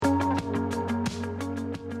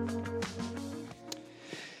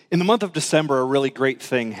In the month of December, a really great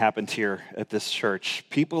thing happened here at this church.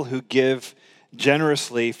 People who give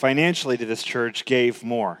generously, financially to this church gave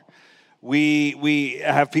more. We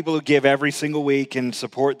have people who give every single week and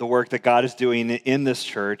support the work that God is doing in this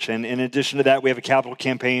church. And in addition to that, we have a capital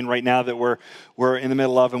campaign right now that we're in the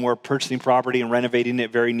middle of, and we're purchasing property and renovating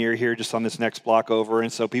it very near here, just on this next block over.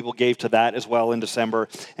 And so people gave to that as well in December.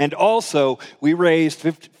 And also, we raised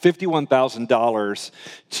 $51,000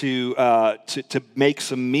 to make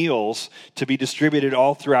some meals to be distributed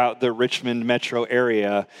all throughout the Richmond metro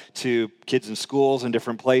area to kids in schools and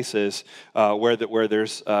different places where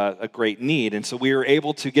there's a great need. And so we were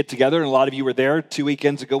able to get together, and a lot of you were there 2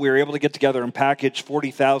 weekends ago. We were able to get together and package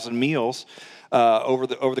 40,000 meals over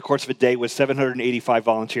the course of a day with 785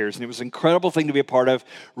 volunteers. And it was an incredible thing to be a part of.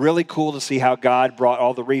 Really cool to see how God brought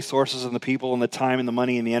all the resources and the people and the time and the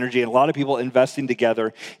money and the energy, and a lot of people investing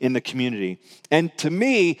together in the community. And to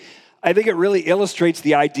me, I think it really illustrates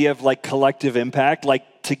the idea of like collective impact.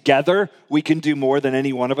 Like together, we can do more than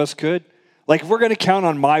any one of us could. Like if we're going to count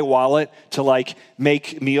on my wallet to like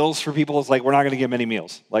make meals for people, it's like we're not going to get many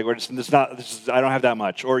meals. Like I don't have that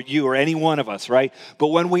much, or you, or any one of us, right? But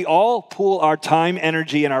when we all pool our time,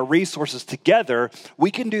 energy, and our resources together, we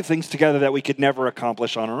can do things together that we could never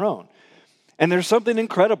accomplish on our own. And there's something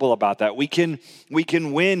incredible about that. We can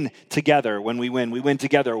win together. When we win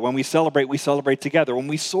together. When we celebrate together. When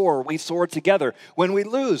we soar together. When we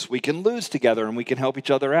lose, we can lose together, and we can help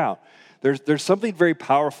each other out. There's something very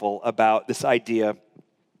powerful about this idea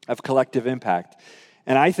of collective impact.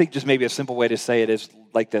 And I think just maybe a simple way to say it is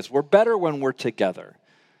like this. We're better when we're together.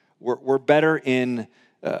 We're better in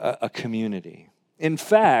a community. In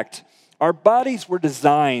fact, our bodies were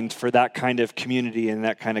designed for that kind of community and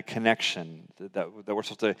that kind of connection, that we're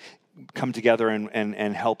supposed to come together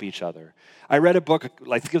and help each other. I read a book,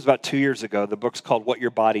 I think it was about 2 years ago. The book's called What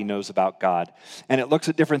Your Body Knows About God. And it looks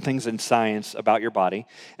at different things in science about your body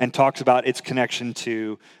and talks about its connection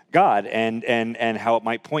to God and how it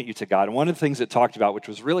might point you to God. And one of the things it talked about, which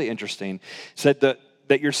was really interesting, said that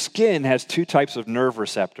your skin has two types of nerve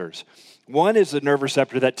receptors. One is the nerve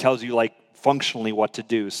receptor that tells you like functionally what to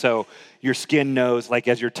do. So your skin knows, like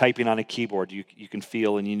as you're typing on a keyboard, you can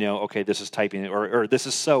feel and you know, okay, this is typing, or this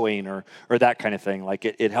is sewing, or that kind of thing. Like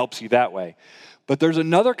it helps you that way. But there's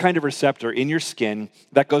another kind of receptor in your skin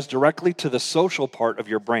that goes directly to the social part of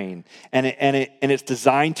your brain, and it's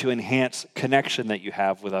designed to enhance connection that you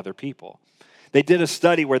have with other people. They did a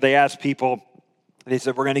study where they asked people, they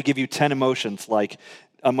said, we're going to give you 10 emotions like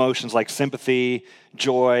sympathy,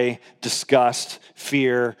 joy, disgust,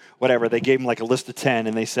 fear, whatever. They gave them like a list of 10,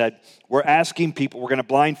 and they said, we're asking people, we're going to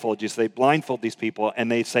blindfold you. So they blindfold these people,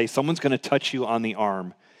 and they say, someone's going to touch you on the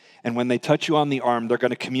arm. And when they touch you on the arm, they're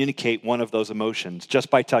going to communicate one of those emotions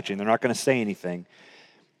just by touching. They're not going to say anything.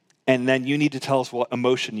 And then you need to tell us what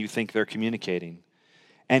emotion you think they're communicating.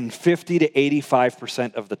 And 50 to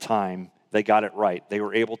 85% of the time, they got it right. They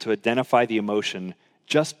were able to identify the emotion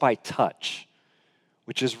just by touch,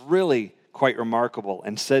 which is really quite remarkable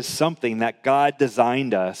and says something that God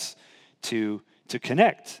designed us to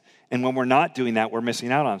connect. And when we're not doing that, we're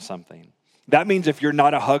missing out on something. That means if you're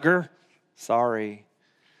not a hugger, sorry.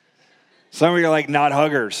 Some of you are like not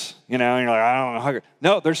huggers, and you're like, I don't know, hugger.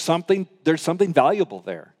 No, there's something valuable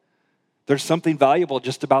there. There's something valuable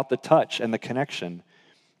just about the touch and the connection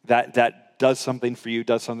that does something for you,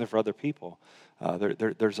 does something for other people.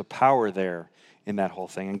 There's a power there in that whole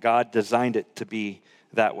thing, and God designed it to be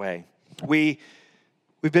that way.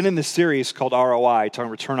 We've been in this series called ROI,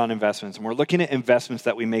 talking return on investments, and we're looking at investments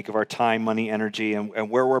that we make of our time, money, energy, and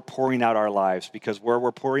where we're pouring out our lives, because where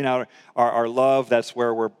we're pouring out our love, that's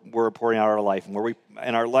where we're pouring out our life,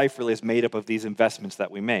 and our life really is made up of these investments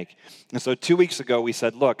that we make. And so 2 weeks ago, we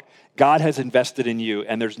said, look, God has invested in you,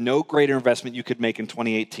 and there's no greater investment you could make in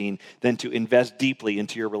 2018 than to invest deeply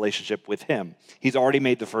into your relationship with Him. He's already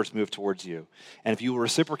made the first move towards you. And if you will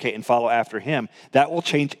reciprocate and follow after Him, that will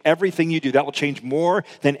change everything you do. That will change more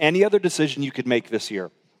than any other decision you could make this year.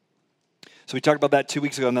 So we talked about that 2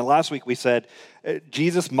 weeks ago. And then last week we said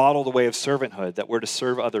Jesus modeled a way of servanthood, that we're to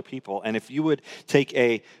serve other people. And if you would take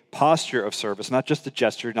a posture of service, not just a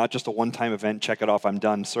gesture, not just a one-time event, check it off, I'm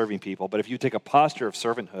done serving people, but if you take a posture of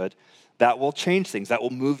servanthood, that will change things. That will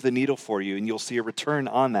move the needle for you, and you'll see a return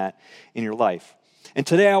on that in your life. And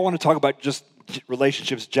today I want to talk about just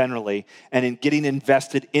relationships generally and in getting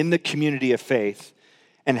invested in the community of faith,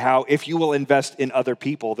 and how if you will invest in other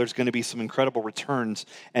people, there's going to be some incredible returns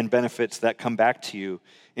and benefits that come back to you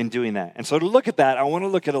in doing that. And so to look at that, I want to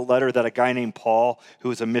look at a letter that a guy named Paul, who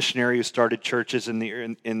was a missionary who started churches in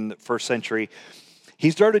the first century,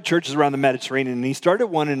 he started churches around the Mediterranean, and he started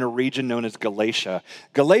one in a region known as Galatia.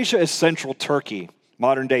 Galatia is central Turkey,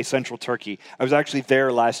 modern-day central Turkey. I was actually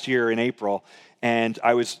there last year in April, and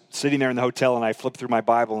I was sitting there in the hotel, and I flipped through my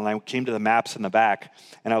Bible, and I came to the maps in the back,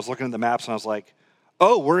 and I was looking at the maps, and I was like,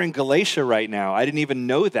 oh, we're in Galatia right now. I didn't even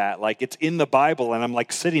know that. Like, it's in the Bible, and I'm,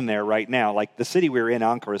 like, sitting there right now. Like, the city we were in,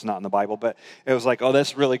 Ankara, is not in the Bible, but it was like, oh,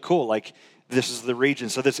 that's really cool. Like, this is the region.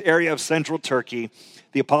 So this area of central Turkey,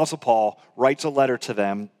 the Apostle Paul writes a letter to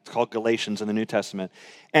them. It's called Galatians in the New Testament.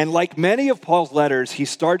 And like many of Paul's letters, he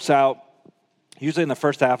starts out usually in the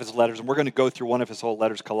first half of his letters, and we're going to go through one of his whole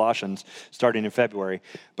letters, Colossians, starting in February.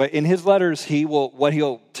 But in his letters, what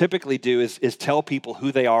he'll typically do is tell people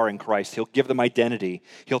who they are in Christ. He'll give them identity.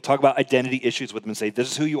 He'll talk about identity issues with them and say, this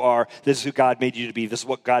is who you are, this is who God made you to be, this is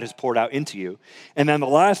what God has poured out into you. And then the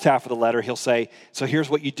last half of the letter, he'll say, so here's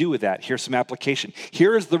what you do with that. Here's some application.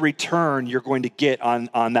 Here is the return you're going to get on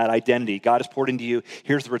that identity. God has poured into you.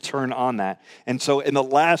 Here's the return on that. And so in the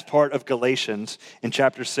last part of Galatians, in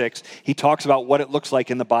chapter 6, he talks about what it looks like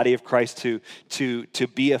in the body of Christ to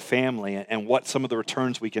be a family and what some of the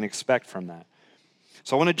returns we can expect from that.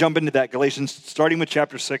 So I want to jump into that. Galatians, starting with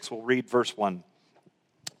chapter 6, we'll read verse 1.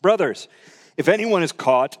 Brothers, if anyone is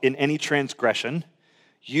caught in any transgression,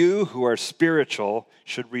 you who are spiritual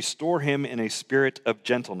should restore him in a spirit of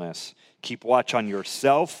gentleness. Keep watch on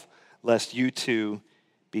yourself, lest you too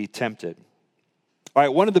be tempted. All right,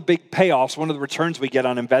 one of the big payoffs, one of the returns we get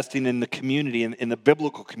on investing in the community, in the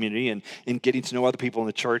biblical community, and in getting to know other people in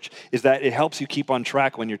the church, is that it helps you keep on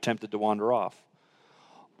track when you're tempted to wander off.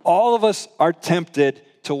 All of us are tempted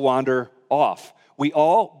to wander off. We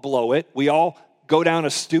all blow it. We all go down a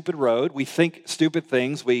stupid road. We think stupid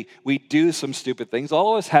things. We do some stupid things.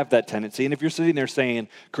 All of us have that tendency. And if you're sitting there saying,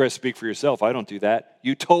 Chris, speak for yourself, I don't do that.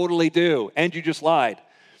 You totally do. And you just lied.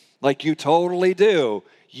 Like, you totally do.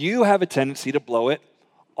 You have a tendency to blow it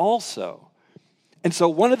also. And so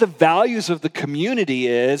one of the values of the community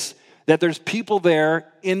is that there's people there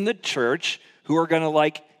in the church who are going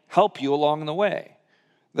to help you along the way.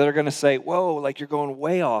 That are going to say, whoa, you're going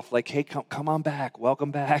way off. Hey, come on back.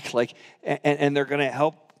 Welcome back. And they're going to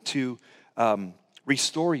help to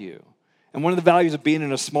restore you. And one of the values of being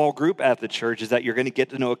in a small group at the church is that you're going to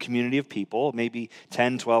get to know a community of people, maybe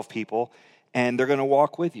 10, 12 people, and they're going to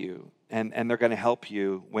walk with you. And they're going to help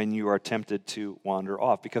you when you are tempted to wander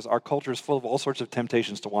off, because our culture is full of all sorts of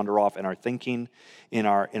temptations to wander off in our thinking, in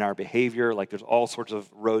our behavior. There's all sorts of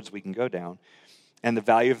roads we can go down. And the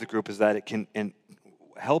value of the group is that it can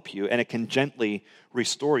help you, and it can gently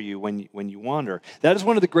restore you when you wander. That is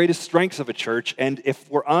one of the greatest strengths of a church, and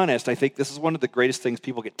if we're honest, I think this is one of the greatest things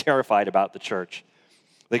people get terrified about the church.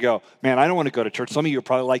 They go, man, I don't want to go to church. Some of you are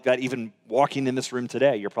probably like that even walking in this room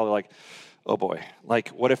today. You're probably like, oh boy,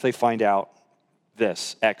 what if they find out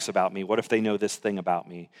this X about me? What if they know this thing about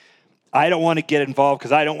me? I don't want to get involved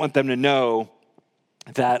because I don't want them to know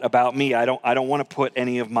that about me. I don't want to put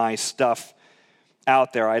any of my stuff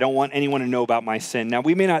out there. I don't want anyone to know about my sin. Now,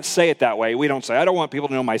 we may not say it that way. We don't say, I don't want people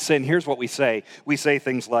to know my sin. Here's what we say. We say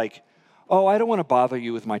things like, oh, I don't want to bother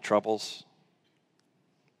you with my troubles.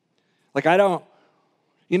 I don't,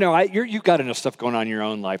 you've got enough stuff going on in your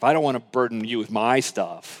own life. I don't want to burden you with my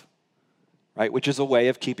stuff. Right, which is a way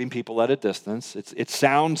of keeping people at a distance. It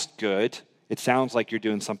sounds good. It sounds like you're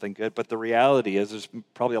doing something good, but the reality is there's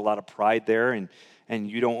probably a lot of pride there, and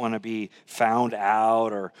you don't want to be found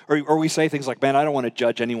out, or we say things like, man, I don't want to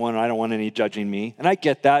judge anyone, I don't want any judging me. And I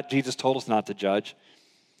get that. Jesus told us not to judge.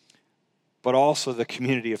 But also the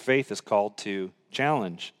community of faith is called to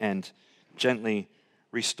challenge and gently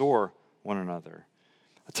restore one another.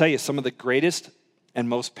 I'll tell you, some of the greatest and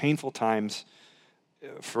most painful times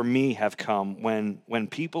for me have come when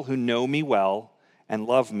people who know me well and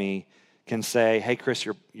love me can say, hey, Chris,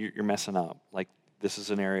 you're messing up. This is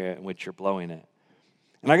an area in which you're blowing it.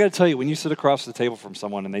 And I got to tell you, when you sit across the table from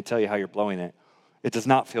someone and they tell you how you're blowing it, it does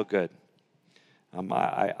not feel good.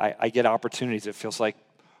 I get opportunities, it feels like,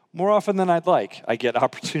 more often than I'd like. I get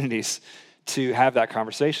opportunities to have that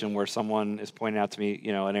conversation where someone is pointing out to me,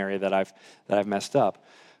 an area that I've messed up.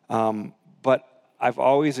 But I've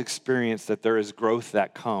always experienced that there is growth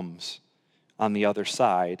that comes on the other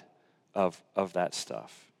side of that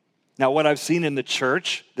stuff. Now, what I've seen in the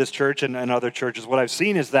church, this church and other churches, what I've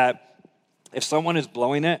seen is that if someone is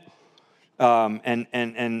blowing it,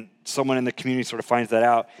 and someone in the community sort of finds that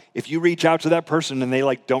out, if you reach out to that person and they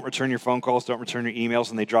don't return your phone calls, don't return your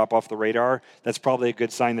emails, and they drop off the radar, that's probably a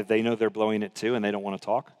good sign that they know they're blowing it too and they don't want to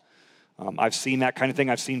talk. I've seen that kind of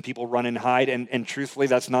thing. I've seen people run and hide, and truthfully,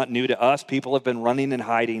 that's not new to us. People have been running and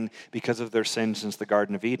hiding because of their sin since the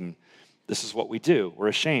Garden of Eden. This is what we do. We're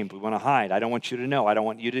ashamed. We want to hide. I don't want you to know. I don't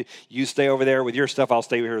want you stay over there with your stuff. I'll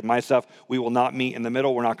stay here with my stuff. We will not meet in the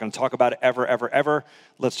middle. We're not going to talk about it ever, ever, ever.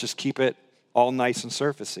 Let's just keep it all nice and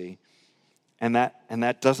surfacey. And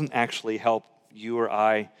that doesn't actually help you or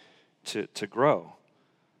I to grow.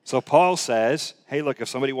 So Paul says, hey, look, if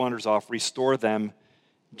somebody wanders off, restore them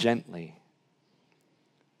gently.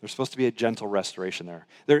 There's supposed to be a gentle restoration there.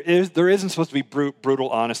 There isn't supposed to be brutal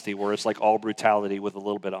honesty where it's like all brutality with a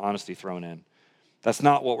little bit of honesty thrown in. That's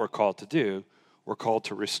not what we're called to do. We're called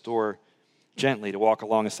to restore gently, to walk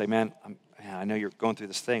along and say, man, I know you're going through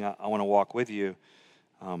this thing. I want to walk with you.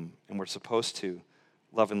 And we're supposed to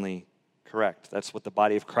lovingly correct. That's what the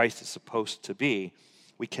body of Christ is supposed to be.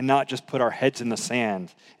 We cannot just put our heads in the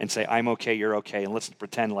sand and say, I'm okay, you're okay, and let's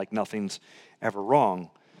pretend like nothing's ever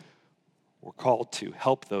wrong. We're called to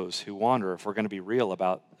help those who wander if we're going to be real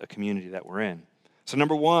about a community that we're in. So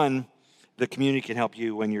number one, the community can help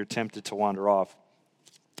you when you're tempted to wander off.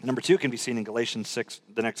 Number two can be seen in Galatians 6,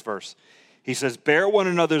 the next verse. He says, bear one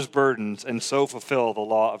another's burdens and so fulfill the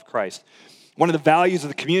law of Christ. One of the values of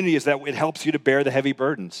the community is that it helps you to bear the heavy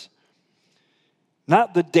burdens.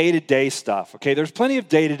 Not the day-to-day stuff, okay? There's plenty of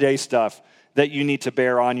day-to-day stuff that you need to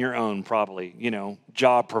bear on your own, probably,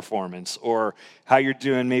 job performance or how you're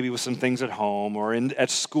doing maybe with some things at home or at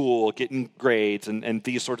school, getting grades and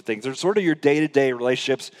these sort of things. There's sort of your day-to-day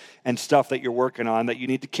relationships and stuff that you're working on that you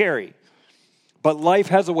need to carry. But life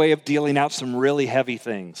has a way of dealing out some really heavy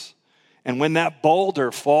things. And when that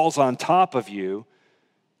boulder falls on top of you,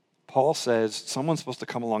 Paul says someone's supposed to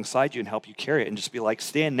come alongside you and help you carry it and just be like,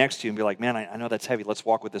 stand next to you and be like, man, I know that's heavy. Let's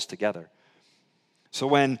walk with this together. So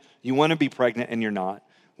when you want to be pregnant and you're not,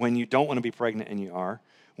 when you don't want to be pregnant and you are,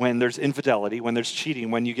 when there's infidelity, when there's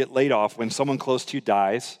cheating, when you get laid off, when someone close to you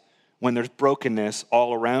dies, when there's brokenness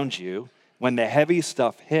all around you, when the heavy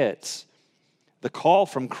stuff hits, the call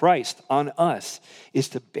from Christ on us is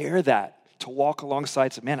to bear that, to walk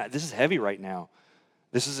alongside. Say, man, this is heavy right now.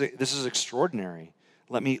 This is extraordinary.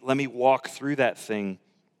 Let me walk through that thing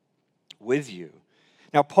with you.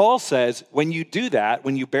 Now, Paul says when you do that,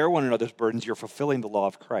 when you bear one another's burdens, you're fulfilling the law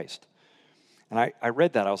of Christ. And I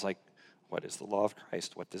read that. I was like, what is the law of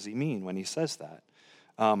Christ? What does he mean when he says that?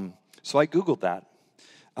 So I Googled that.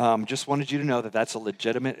 Just wanted you to know that that's a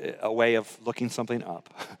legitimate way of looking something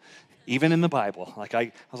up. Even in the Bible.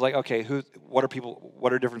 I was like, okay, what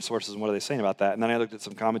are different sources and what are they saying about that? And then I looked at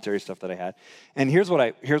some commentary stuff that I had. And here's what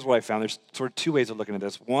I found. There's sort of two ways of looking at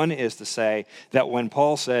this. One is to say that when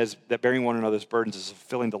Paul says that bearing one another's burdens is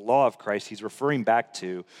fulfilling the law of Christ, he's referring back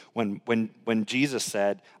to when Jesus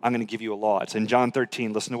said, I'm going to give you a law. It's in John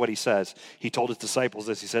 13. Listen to what he says. He told his disciples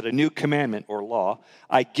this. He said, a new commandment or law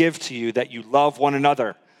I give to you, that you love one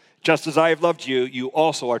another. Just as I have loved you, you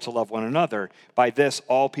also are to love one another. By this,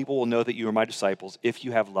 all people will know that you are my disciples, if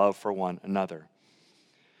you have love for one another.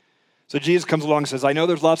 So Jesus comes along and says, I know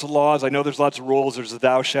there's lots of laws. I know there's lots of rules. There's the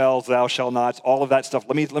thou shalt, thou shalt nots, all of that stuff.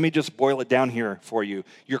 Let me just boil it down here for you.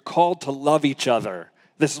 You're called to love each other.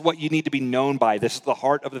 This is what you need to be known by. This is the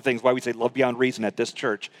heart of the things, why we say love beyond reason at this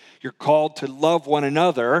church. You're called to love one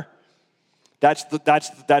another. That's the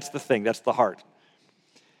thing. That's the heart.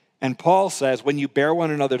 And Paul says, when you bear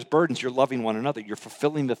one another's burdens, you're loving one another. You're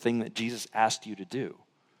fulfilling the thing that Jesus asked you to do.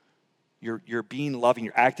 You're being loving.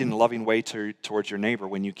 You're acting in a loving way towards your neighbor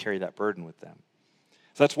when you carry that burden with them.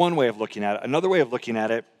 So that's one way of looking at it. Another way of looking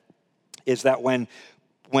at it is that when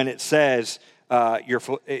it says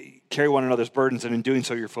carry one another's burdens, and in doing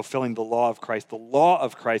so, you're fulfilling the law of Christ. The law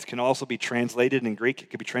of Christ can also be translated in Greek.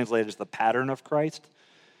 It can be translated as the pattern of Christ.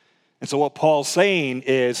 And so what Paul's saying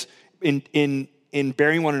is, in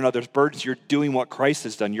bearing one another's burdens, you're doing what Christ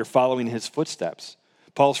has done. You're following his footsteps.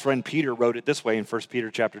 Paul's friend Peter wrote it this way in 1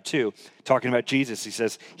 Peter chapter 2, talking about Jesus. He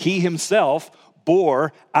says, he himself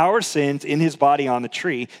bore our sins in his body on the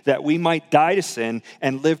tree, that we might die to sin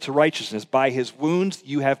and live to righteousness. By his wounds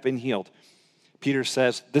you have been healed. Peter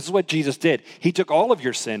says, this is what Jesus did. He took all of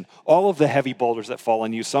your sin, all of the heavy boulders that fall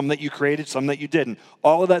on you, some that you created, some that you didn't.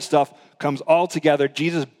 All of that stuff comes all together.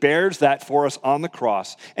 Jesus bears that for us on the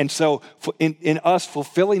cross. And so in us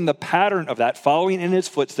fulfilling the pattern of that, following in his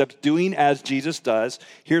footsteps, doing as Jesus does,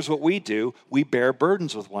 here's what we do. We bear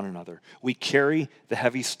burdens with one another. We carry the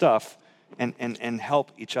heavy stuff and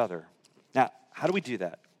help each other. Now, how do we do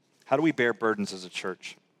that? How do we bear burdens as a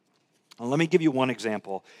church? Well, let me give you one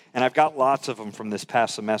example, and I've got lots of them from this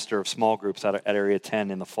past semester of small groups at Area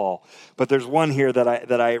 10 in the fall. But there's one here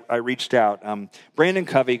that I reached out. Brandon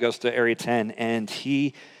Covey goes to Area 10, and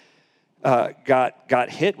he got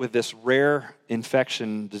hit with this rare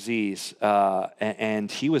infection disease,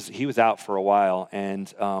 and he was out for a while,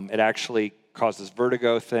 and it actually caused this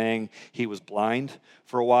vertigo thing. He was blind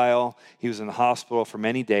for a while. He was in the hospital for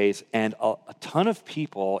many days, and a ton of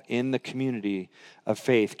people in the community of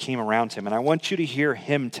faith came around him. And I want you to hear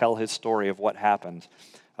him tell his story of what happened.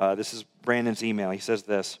 This is Brandon's email. He says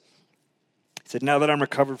this. He said, now that I'm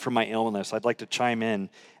recovered from my illness, I'd like to chime in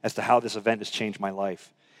as to how this event has changed my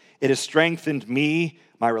life. It has strengthened me,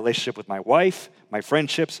 my relationship with my wife, my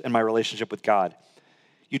friendships, and my relationship with God.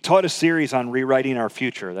 You taught a series on rewriting our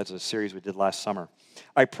future. That's a series we did last summer.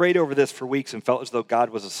 I prayed over this for weeks and felt as though God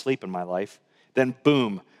was asleep in my life. Then,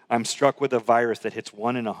 boom, I'm struck with a virus that hits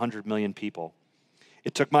 1 in 100 million people.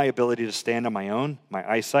 It took my ability to stand on my own, my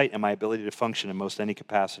eyesight, and my ability to function in most any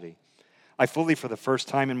capacity. I fully, for the first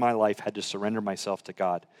time in my life, had to surrender myself to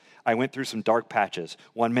God. I went through some dark patches.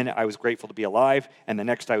 One minute I was grateful to be alive, and the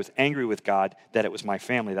next I was angry with God that it was my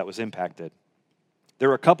family that was impacted. There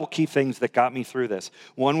were a couple key things that got me through this.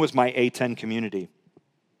 One was my A10 community.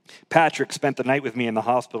 Patrick spent the night with me in the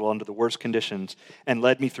hospital under the worst conditions and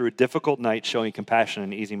led me through a difficult night, showing compassion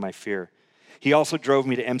and easing my fear. He also drove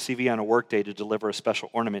me to MCV on a work day to deliver a special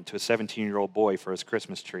ornament to a 17-year-old boy for his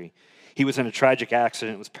Christmas tree. He was in a tragic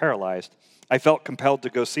accident and was paralyzed. I felt compelled to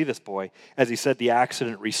go see this boy, as he said the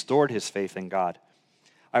accident restored his faith in God.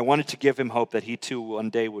 I wanted to give him hope that he too one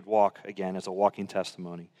day would walk again as a walking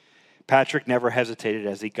testimony. Patrick never hesitated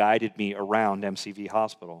as he guided me around MCV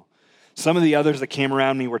Hospital. Some of the others that came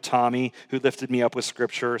around me were Tommy, who lifted me up with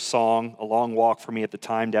scripture, song, a long walk for me at the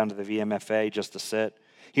time down to the VMFA just to sit.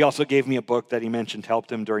 He also gave me a book that he mentioned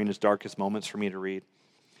helped him during his darkest moments for me to read.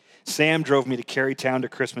 Sam drove me to Carytown to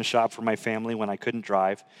Christmas shop for my family when I couldn't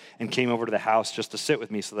drive and came over to the house just to sit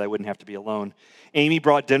with me so that I wouldn't have to be alone. Amy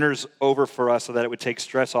brought dinners over for us so that it would take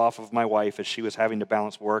stress off of my wife as she was having to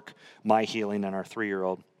balance work, my healing, and our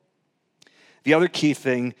 3-year-old. The other key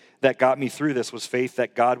thing that got me through this was faith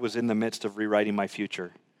that God was in the midst of rewriting my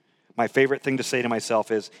future. My favorite thing to say to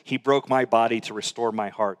myself is, He broke my body to restore my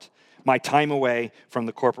heart. My time away from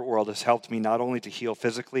the corporate world has helped me not only to heal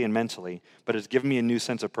physically and mentally, but has given me a new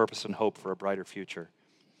sense of purpose and hope for a brighter future.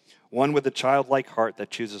 One with a childlike heart that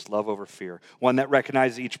chooses love over fear. One that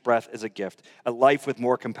recognizes each breath as a gift. A life with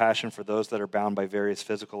more compassion for those that are bound by various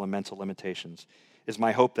physical and mental limitations. Is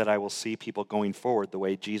my hope that I will see people going forward the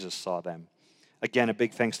way Jesus saw them. Again, a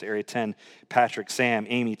big thanks to Area 10, Patrick, Sam,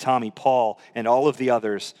 Amy, Tommy, Paul, and all of the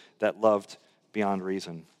others that loved beyond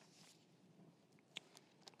reason.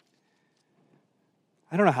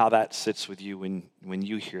 I don't know how that sits with you when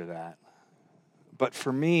you hear that. But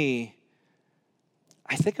for me,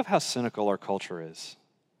 I think of how cynical our culture is.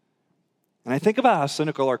 And I think about how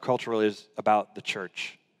cynical our culture is about the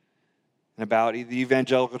church and about the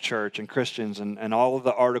evangelical church and Christians and all of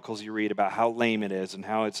the articles you read about how lame it is and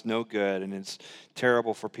how it's no good and it's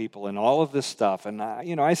terrible for people and all of this stuff. And,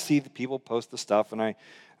 I see the people post the stuff and I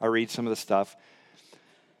read some of the stuff.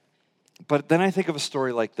 But then I think of a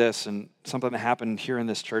story like this and something that happened here in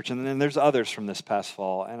this church, and then there's others from this past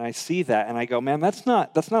fall, and I see that, and I go, man, that's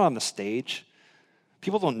not on the stage.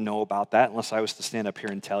 People don't know about that unless I was to stand up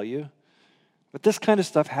here and tell you. But this kind of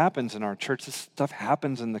stuff happens in our church. This stuff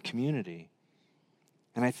happens in the community.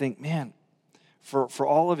 And I think, man, for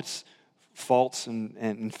all of its faults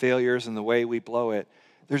and failures and the way we blow it,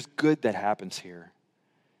 there's good that happens here.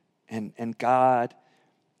 And God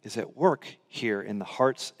is at work here in the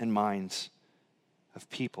hearts and minds of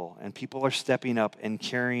people. And people are stepping up and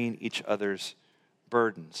carrying each other's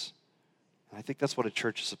burdens. And I think that's what a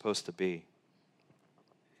church is supposed to be.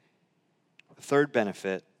 The third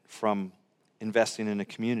benefit from investing in a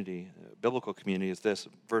community, a biblical community, is this.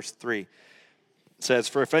 Verse 3 says,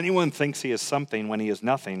 "For if anyone thinks he is something when he is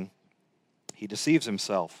nothing, he deceives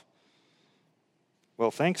himself." Well,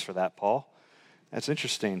 thanks for that, Paul. That's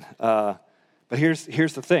interesting. But here's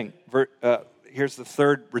the thing. Here's the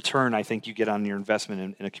third return I think you get on your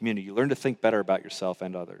investment in a community. You learn to think better about yourself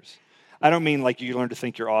and others. I don't mean like you learn to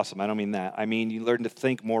think you're awesome. I don't mean that. I mean you learn to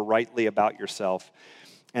think more rightly about yourself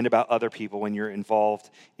and about other people when you're involved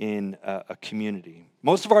in a community.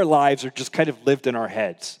 Most of our lives are just kind of lived in our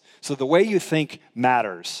heads. So the way you think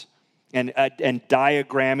matters. And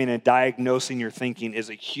diagramming and diagnosing your thinking is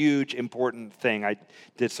a huge, important thing. I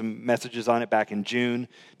did some messages on it back in June,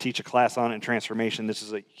 teach a class on it in transformation. This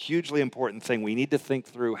is a hugely important thing. We need to think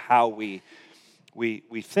through how we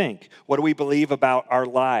think. What do we believe about our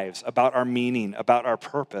lives, about our meaning, about our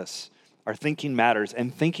purpose? Our thinking matters,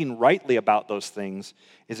 and thinking rightly about those things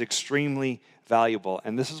is extremely valuable.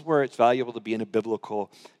 And this is where it's valuable to be in a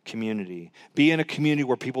biblical community. Be in a community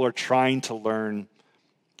where people are trying to learn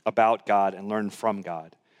about God and learn from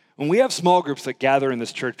God. When we have small groups that gather in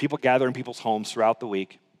this church, people gather in people's homes throughout the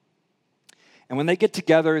week. And when they get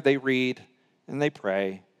together, they read and they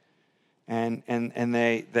pray and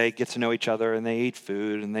they get to know each other and they eat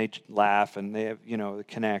food and they laugh and they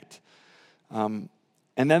connect. And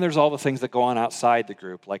then there's all the things that go on outside the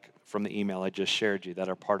group, like from the email I just shared you, that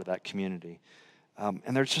are part of that community.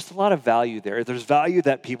 And there's just a lot of value there. There's value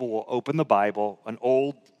that people will open the Bible, an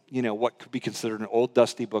old, what could be considered an old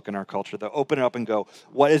dusty book in our culture. They'll open it up and go,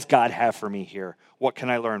 what does God have for me here? What can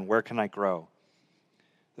I learn? Where can I grow?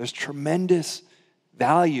 There's tremendous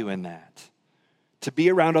value in that, to be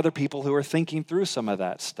around other people who are thinking through some of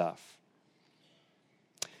that stuff.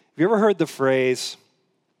 Have you ever heard the phrase,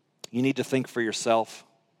 you need to think for yourself?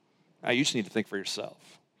 You just need to think for yourself.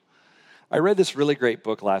 I read this really great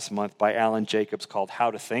book last month by Alan Jacobs called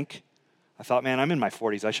How to Think. I thought, man, I'm in my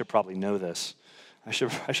 40s. I should probably know this. I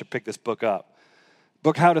should pick this book up.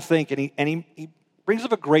 Book How to Think, and he brings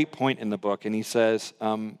up a great point in the book, and he says,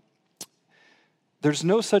 there's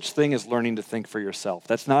no such thing as learning to think for yourself.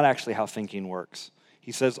 That's not actually how thinking works.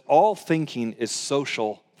 He says, all thinking is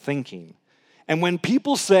social thinking. And when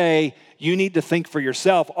people say you need to think for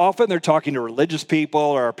yourself, often they're talking to religious people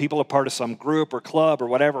or people a part of some group or club or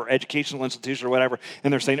whatever, educational institution or whatever,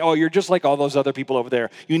 and they're saying, oh, you're just like all those other people over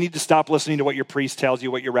there. You need to stop listening to what your priest tells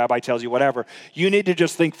you, what your rabbi tells you, whatever. You need to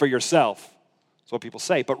just think for yourself. That's what people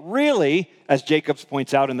say. But really, as Jacobs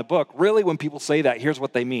points out in the book, really when people say that, here's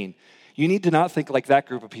what they mean. You need to not think like that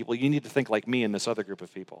group of people. You need to think like me and this other group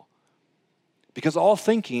of people. Because all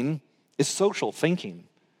thinking is social thinking.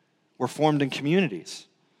 We're formed in communities.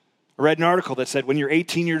 I read an article that said when you're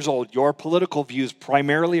 18 years old, your political views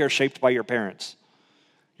primarily are shaped by your parents.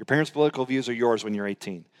 Your parents' political views are yours when you're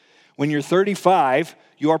 18. When you're 35,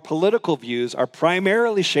 your political views are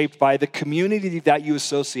primarily shaped by the community that you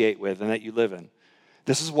associate with and that you live in.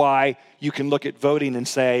 This is why you can look at voting and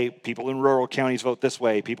say, people in rural counties vote this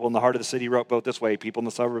way, people in the heart of the city vote this way, people in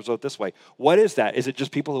the suburbs vote this way. What is that? Is it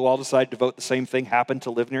just people who all decide to vote the same thing happen to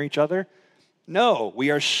live near each other? No,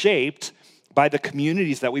 we are shaped by the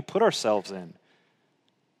communities that we put ourselves in.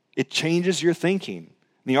 It changes your thinking.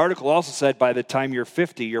 And the article also said by the time you're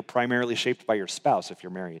 50, you're primarily shaped by your spouse if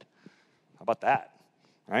you're married. How about that,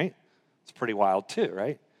 right? It's pretty wild too,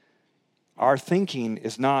 right? Our thinking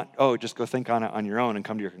is not, just go think on it on your own and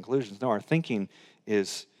come to your conclusions. No, our thinking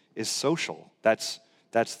is social. That's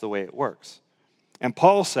the way it works. And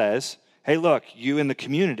Paul says, hey, look, you in the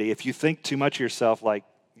community, if you think too much of yourself, like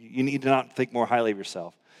you need to not think more highly of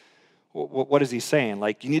yourself. What is he saying?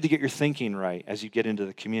 Like, you need to get your thinking right as you get into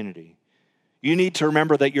the community. You need to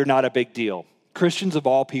remember that you're not a big deal. Christians of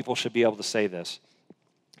all people should be able to say this.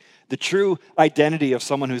 The true identity of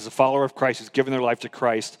someone who's a follower of Christ, who's given their life to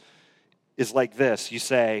Christ, is like this. You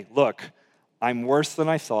say, look, I'm worse than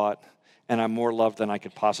I thought, and I'm more loved than I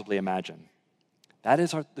could possibly imagine. That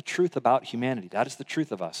is the truth about humanity. That is the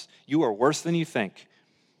truth of us. You are worse than you think.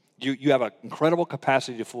 You have an incredible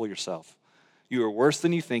capacity to fool yourself. You are worse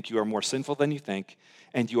than you think. You are more sinful than you think.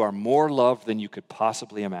 And you are more loved than you could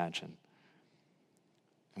possibly imagine.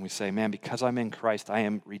 And we say, man, because I'm in Christ, I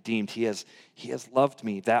am redeemed. He has loved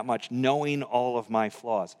me that much, knowing all of my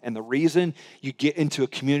flaws. And the reason you get into a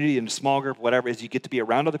community, in a small group, whatever, is you get to be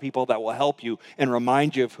around other people that will help you and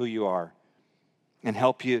remind you of who you are and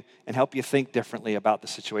help you think differently about the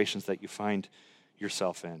situations that you find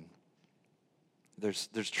yourself in.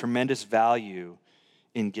 There's tremendous value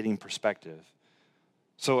in getting perspective.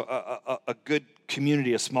 So a good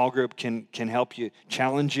community, a small group can help you,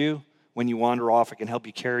 challenge you when you wander off. It can help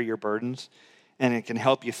you carry your burdens, and it can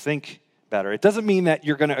help you think better. It doesn't mean that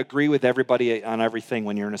you're going to agree with everybody on everything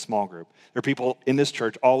when you're in a small group. There are people in this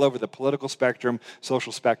church all over the political spectrum,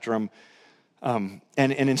 social spectrum, and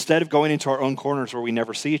instead of going into our own corners where we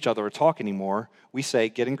never see each other or talk anymore, we say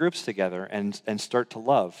get in groups together and start to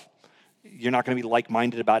love. You're not going to be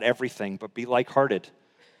like-minded about everything, but be like-hearted.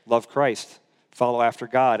 Love Christ. Follow after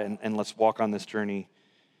God, and let's walk on this journey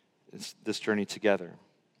together.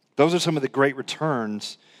 Those are some of the great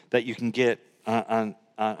returns that you can get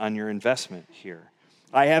on your investment here.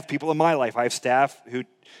 I have people in my life. I have staff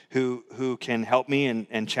who can help me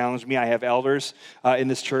and challenge me. I have elders in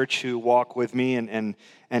this church who walk with me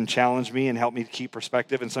and challenge me and help me to keep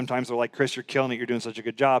perspective. And sometimes they're like, Chris, you're killing it. You're doing such a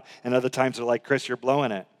good job. And other times they're like, Chris, you're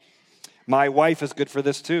blowing it. My wife is good for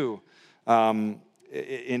this too. In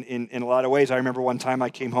a lot of ways. I remember one time I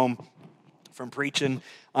came home from preaching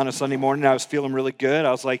on a Sunday morning. I was feeling really good.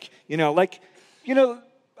 I was like, I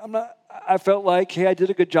felt like, hey, I did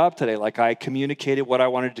a good job today. Like I communicated what I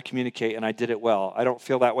wanted to communicate, and I did it well. I don't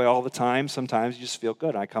feel that way all the time. Sometimes you just feel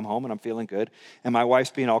good. I come home and I'm feeling good. And my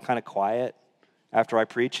wife's being all kind of quiet after I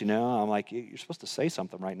preach. I'm like, you're supposed to say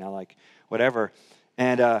something right now, like whatever.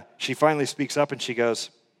 And she finally speaks up and she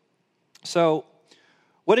goes, so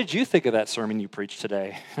what did you think of that sermon you preached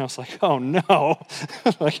today? And I was like, oh no.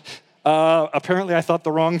 Apparently I thought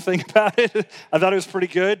the wrong thing about it. I thought it was pretty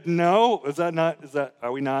good. No,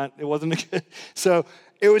 are we not? It wasn't good. So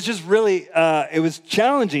it was just really, it was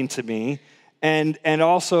challenging to me. and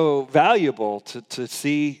also valuable to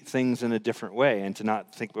see things in a different way and to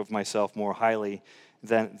not think of myself more highly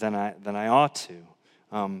than I ought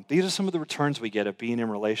to. These are some of the returns we get of being in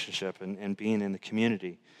relationship and being in the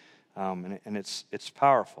community, and it's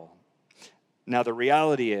powerful. Now, the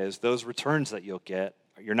reality is those returns that you'll get,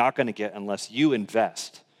 you're not going to get unless you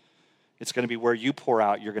invest. It's going to be where you pour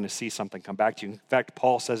out, you're going to see something come back to you. In fact,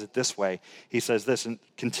 Paul says it this way. He says this, and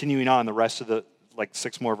continuing on the rest of the,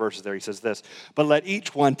 6 more verses there, he says this, but let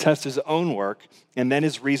each one test his own work, and then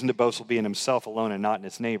his reason to boast will be in himself alone and not in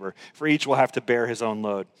his neighbor. For each will have to bear his own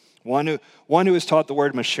load. One who is taught the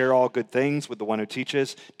word must share all good things with the one who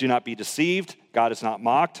teaches. Do not be deceived. God is not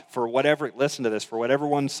mocked. For whatever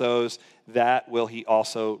one sows, that will he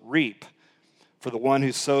also reap. For the one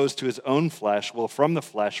who sows to his own flesh will from the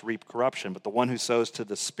flesh reap corruption, but the one who sows to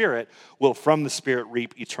the Spirit will from the Spirit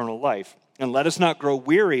reap eternal life. And let us not grow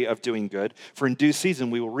weary of doing good, for in due season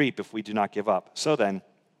we will reap if we do not give up. So then,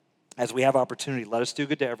 as we have opportunity, let us do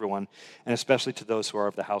good to everyone, and especially to those who are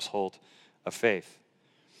of the household of faith.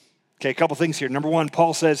 Okay, a couple things here. Number one,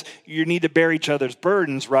 Paul says you need to bear each other's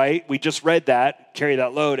burdens, right? We just read that, carry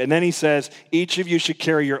that load. And then he says, each of you should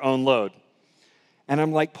carry your own load. And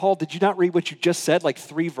I'm like, Paul, did you not read what you just said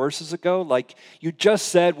 3 verses ago? You just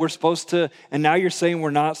said we're supposed to, and now you're saying we're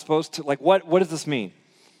not supposed to. What does this mean?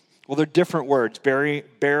 Well, they're different words.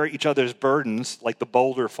 Bear each other's burdens, like the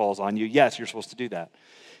boulder falls on you. Yes, you're supposed to do that.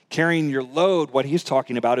 Carrying your load, what he's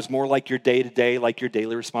talking about is more like your day-to-day, like your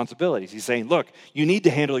daily responsibilities. He's saying, look, you need to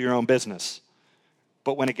handle your own business.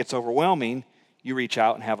 But when it gets overwhelming, you reach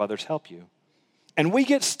out and have others help you. And we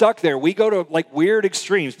get stuck there. We go to weird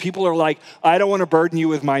extremes. People are like, I don't want to burden you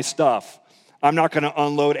with my stuff. I'm not going to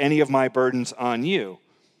unload any of my burdens on you.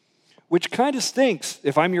 Which kind of stinks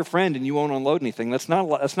if I'm your friend and you won't unload anything. That's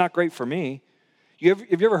not great for me. Have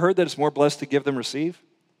you ever heard that it's more blessed to give than receive?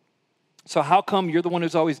 So how come you're the one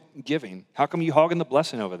who's always giving? How come you hogging the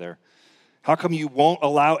blessing over there? How come you won't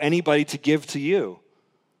allow anybody to give to you?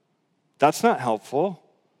 That's not helpful.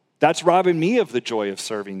 That's robbing me of the joy of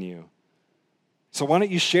serving you. So why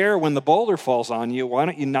don't you share when the boulder falls on you? Why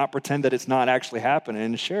don't you not pretend that it's not actually happening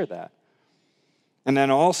and share that? And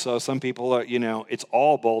then also some people are, it's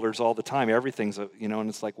all boulders all the time. Everything's, and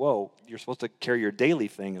it's like, whoa, you're supposed to carry your daily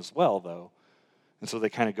thing as well, though. And so they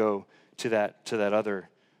kind of go to that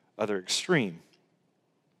other extreme.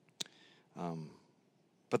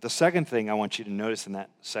 But the second thing I want you to notice in that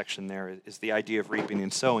section there is the idea of reaping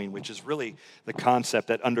and sowing, which is really the concept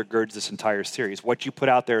that undergirds this entire series. What you put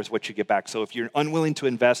out there is what you get back. So if you're unwilling to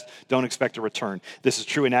invest, don't expect a return. This is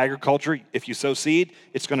true in agriculture. If you sow seed,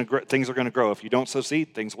 things are going to grow. If you don't sow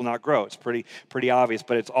seed, things will not grow. It's pretty obvious,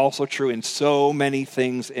 but it's also true in so many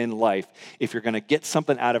things in life. If you're going to get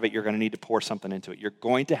something out of it, you're going to need to pour something into it. You're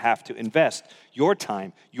going to have to invest your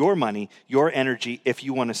time, your money, your energy if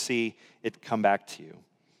you want to see it come back to you.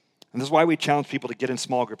 And this is why we challenge people to get in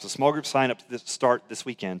small groups. The small group sign-up start this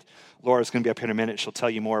weekend. Laura's going to be up here in a minute. She'll tell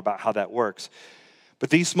you more about how that works. But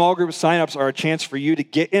these small group sign-ups are a chance for you to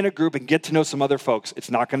get in a group and get to know some other folks. It's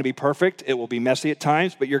not going to be perfect. It will be messy at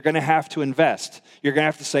times, but you're going to have to invest. You're going to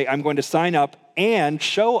have to say, I'm going to sign up and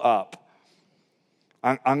show up.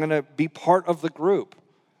 I'm going to be part of the group.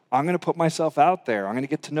 I'm going to put myself out there. I'm going to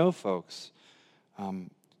get to know folks.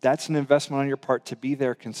 That's an investment on your part to be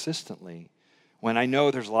there consistently. When I know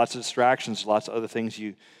there's lots of distractions, lots of other things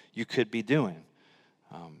you could be doing.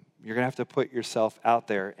 You're going to have to put yourself out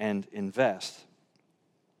there and invest.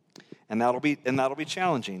 And that'll be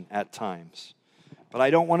challenging at times. But I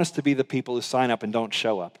don't want us to be the people who sign up and don't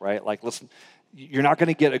show up, right? Listen, you're not going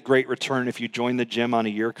to get a great return if you join the gym on a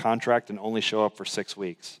year contract and only show up for 6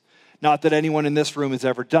 weeks. Not that anyone in this room has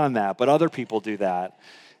ever done that, but other people do that.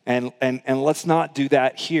 And let's not do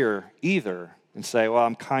that here either. And say, well,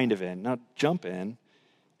 I'm kind of in. Now jump in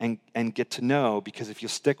and get to know, because if you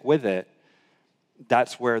stick with it,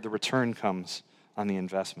 that's where the return comes on the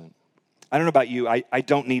investment. I don't know about you. I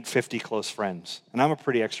don't need 50 close friends. And I'm a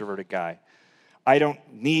pretty extroverted guy. I don't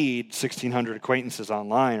need 1,600 acquaintances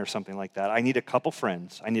online or something like that. I need a couple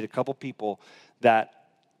friends. I need a couple people that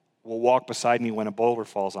will walk beside me when a boulder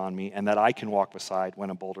falls on me and that I can walk beside when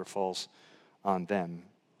a boulder falls on them.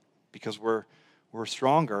 Because we're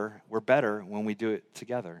stronger, we're better when we do it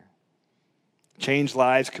together. Change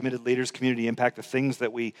lives, committed leaders, community impact, the things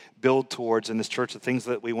that we build towards in this church, the things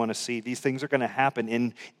that we want to see, these things are going to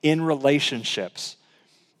happen in relationships,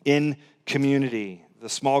 in community. The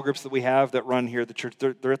small groups that we have that run here at the church,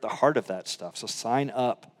 they're at the heart of that stuff. So sign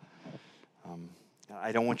up.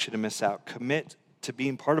 I don't want you to miss out. Commit to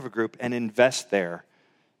being part of a group and invest there.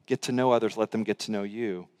 Get to know others, let them get to know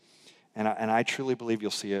you. And I truly believe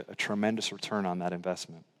you'll see a tremendous return on that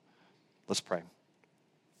investment. Let's pray.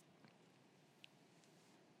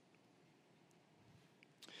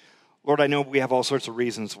 Lord, I know we have all sorts of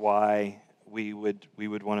reasons why we would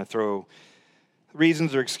want to throw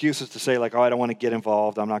reasons or excuses to say, like, oh, I don't want to get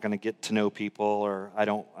involved, I'm not going to get to know people, or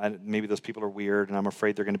maybe those people are weird and I'm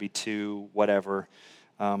afraid they're going to be too whatever.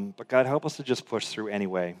 But God, help us to just push through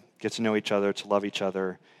anyway, get to know each other, to love each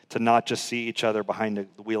other, to not just see each other behind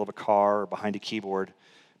the wheel of a car or behind a keyboard,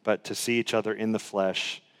 but to see each other in the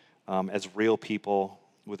flesh as real people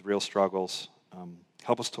with real struggles.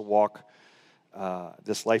 Help us to walk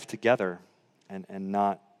this life together and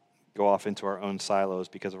not go off into our own silos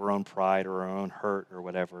because of our own pride or our own hurt or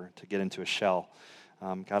whatever, to get into a shell.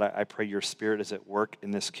 God, I pray your Spirit is at work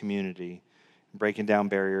in this community, breaking down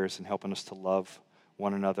barriers and helping us to love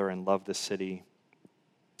one another and love this city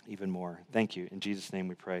even more. Thank you. In Jesus' name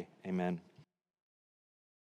we pray. Amen.